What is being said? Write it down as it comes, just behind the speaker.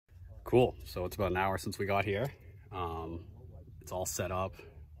Cool. So it's about an hour since we got here. It's all set up.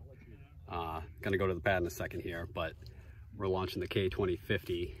 Gonna go to the pad in a second here, but we're launching the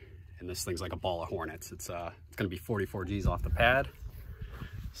K2050, and this thing's like a ball of hornets. It's gonna be 44 G's off the pad,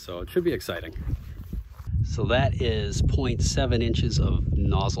 so it should be exciting. So that is 0.7 inches of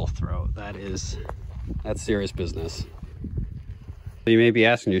nozzle throat. That's serious business. You may be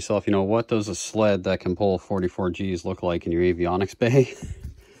asking yourself, you know, what does a sled that can pull 44 G's look like in your avionics bay?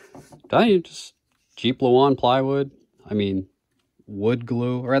 Don't you just Jeep Luan plywood? I mean, wood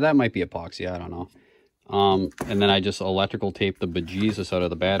glue, or that might be epoxy, I don't know. And then I just electrical taped the bejesus out of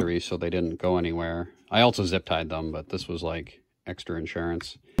the batteries so they didn't go anywhere. I also zip tied them, but this was like extra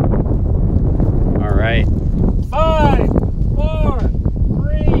insurance. All right. 5, 4,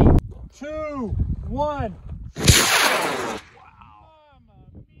 3, 2, 1.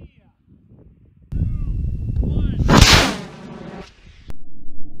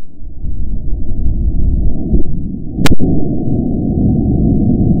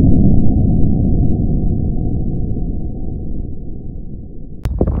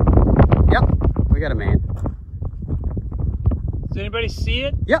 Got a main. Does anybody see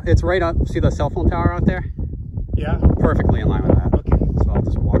it? Yeah, it's right up. See the cell phone tower out there? Yeah. Perfectly in line with that. Okay. So I'll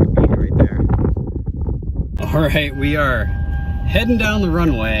just walk a beat right there. All right, we are heading down the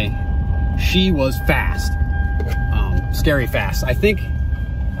runway. She was fast. Scary fast. I think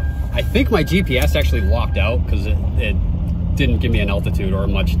my GPS actually locked out because it didn't give me an altitude or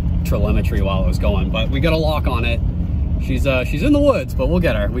much telemetry while it was going, but we got a lock on it. She's in the woods, but we'll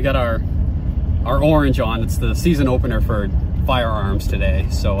get her. We got our orange on. It's the season opener for firearms today,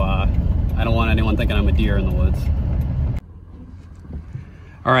 so I don't want anyone thinking I'm a deer in the woods.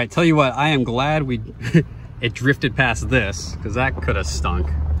 All right, tell you what, I am glad it drifted past this, because that could have stunk.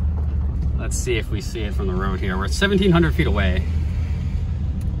 Let's see if we see it from the road here. We're 1,700 feet away.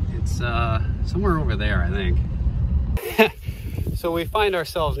 It's somewhere over there, I think. So we find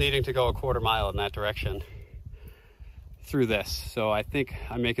ourselves needing to go a quarter mile in that direction through this, so I think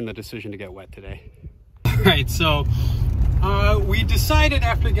I'm making the decision to get wet today. All right, so we decided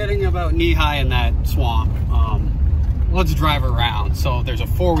after getting about knee-high in that swamp, let's drive around. So there's a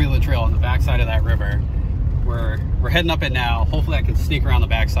four-wheeler trail on the backside of that river. We're heading up it now. Hopefully I can sneak around the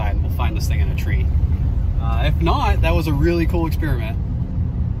backside and we'll find this thing in a tree. If not, that was a really cool experiment.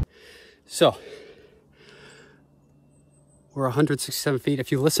 So we're 167 feet.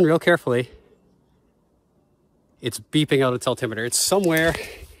 If you listen real carefully, it's beeping out its altimeter. It's somewhere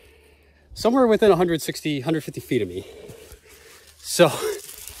within 150 feet of me. So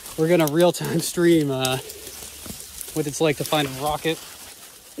we're gonna real-time stream what it's like to find a rocket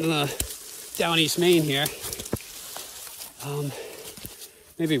in the down East Maine here.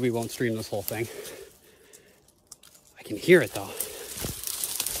 Maybe we won't stream this whole thing. I can hear it though.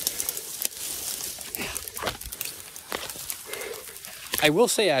 I will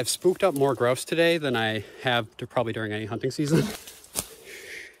say I've spooked up more grouse today than I have probably during any hunting season.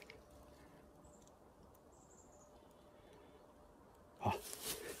 Oh,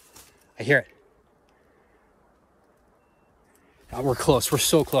 I hear it. Oh, we're close. We're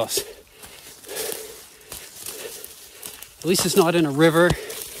so close. At least it's not in a river.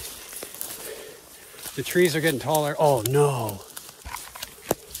 The trees are getting taller. Oh no.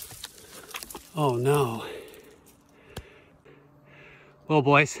 Oh no. Well,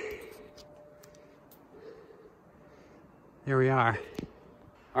 boys, there we are.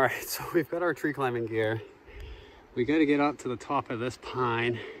 All right, so we've got our tree climbing gear. We got to get up to the top of this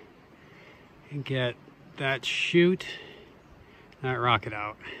pine and get that chute, that rocket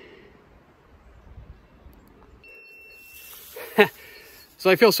out. So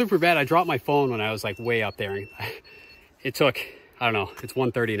I feel super bad. I dropped my phone when I was like way up there. It took, I don't know, it's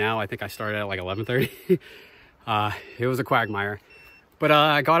 1:30 now. I think I started at like 11:30. It was a quagmire. But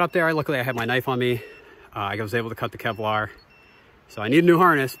I got up there. Luckily I had my knife on me. I was able to cut the Kevlar. So I need a new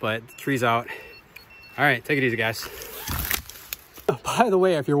harness, but the tree's out. All right, take it easy, guys. By the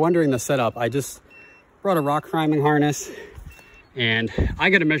way, if you're wondering the setup, I just brought a rock climbing harness, and I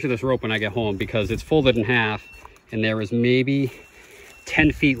got to measure this rope when I get home because it's folded in half and there was maybe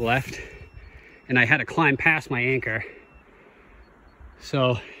 10 feet left and I had to climb past my anchor.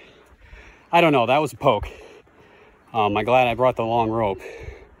 So I don't know, that was a poke. I'm glad I brought the long rope.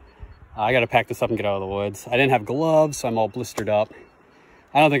 I got to pack this up and get out of the woods. I didn't have gloves, so I'm all blistered up.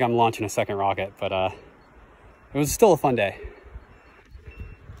 I don't think I'm launching a second rocket, but it was still a fun day.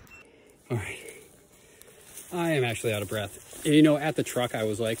 All right. I am actually out of breath. And, you know, at the truck, I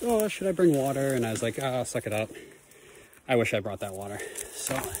was like, oh, should I bring water? And I was like, oh, I'll suck it up. I wish I brought that water.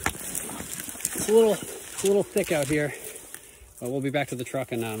 So it's a little thick out here. But we'll be back to the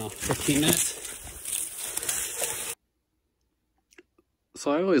truck in, I don't know, 15 minutes.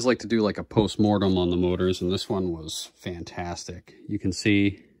 So I always like to do like a post-mortem on the motors, and this one was fantastic. You can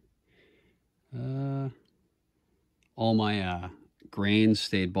see all my grains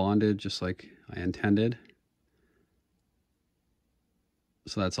stayed bonded just like I intended.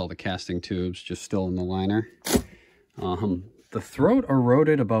 So that's all the casting tubes just still in the liner. The throat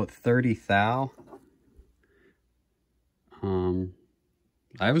eroded about 30 thou.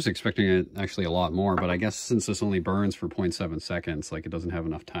 I was expecting it actually a lot more, but I guess since this only burns for 0.7 seconds, like it doesn't have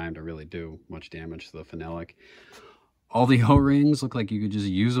enough time to really do much damage to the phenolic. All the O-rings look like you could just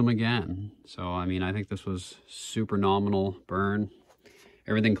use them again. So, I mean, I think this was super nominal burn.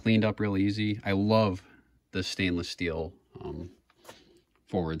 Everything cleaned up real easy. I love the stainless steel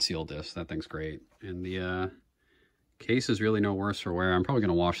forward seal disc. That thing's great. And the case is really no worse for wear. I'm probably going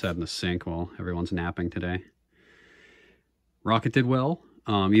to wash that in the sink while everyone's napping today. Rocket did well.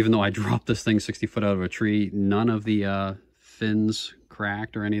 Even though I dropped this thing 60 foot out of a tree, none of the fins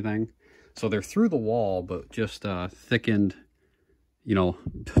cracked or anything. So they're through the wall, but just thickened, you know,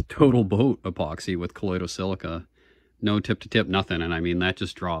 total boat epoxy with colloidal silica. No tip to tip, nothing. And I mean, that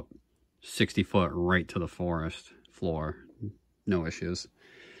just dropped 60 foot right to the forest floor. No issues.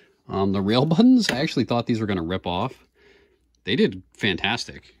 The rail buttons, I actually thought these were going to rip off. They did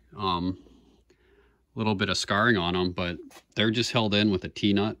fantastic. Little bit of scarring on them, but they're just held in with a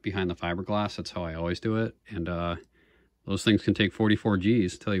T-nut behind the fiberglass. That's how I always do it. And those things can take 44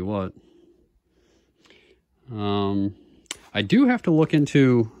 Gs, tell you what. I do have to look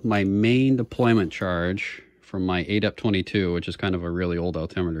into my main deployment charge from my ADEP 22, which is kind of a really old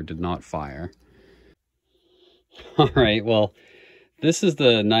altimeter, did not fire. All right, well, this is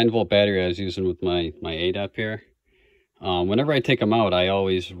the 9-volt battery I was using with my ADEP here. Whenever I take them out, I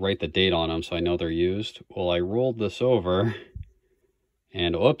always write the date on them so I know they're used. Well, I rolled this over,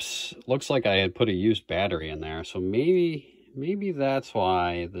 and oops, looks like I had put a used battery in there. So maybe that's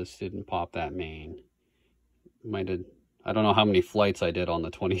why this didn't pop that main. Might have, I don't know how many flights I did on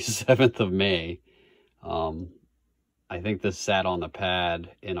the 27th of May. I think this sat on the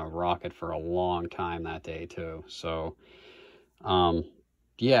pad in a rocket for a long time that day too. So,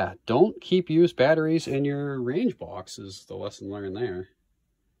 yeah, don't keep used batteries in your range box is the lesson learned there.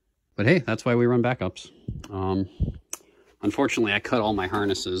 But hey, that's why we run backups. Unfortunately, I cut all my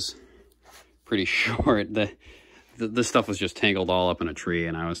harnesses pretty short. The stuff was just tangled all up in a tree,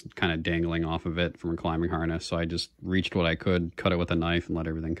 and I was kind of dangling off of it from a climbing harness. So I just reached what I could, cut it with a knife, and let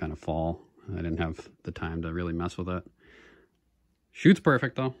everything kind of fall. I didn't have the time to really mess with it. Shoots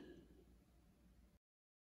perfect, though.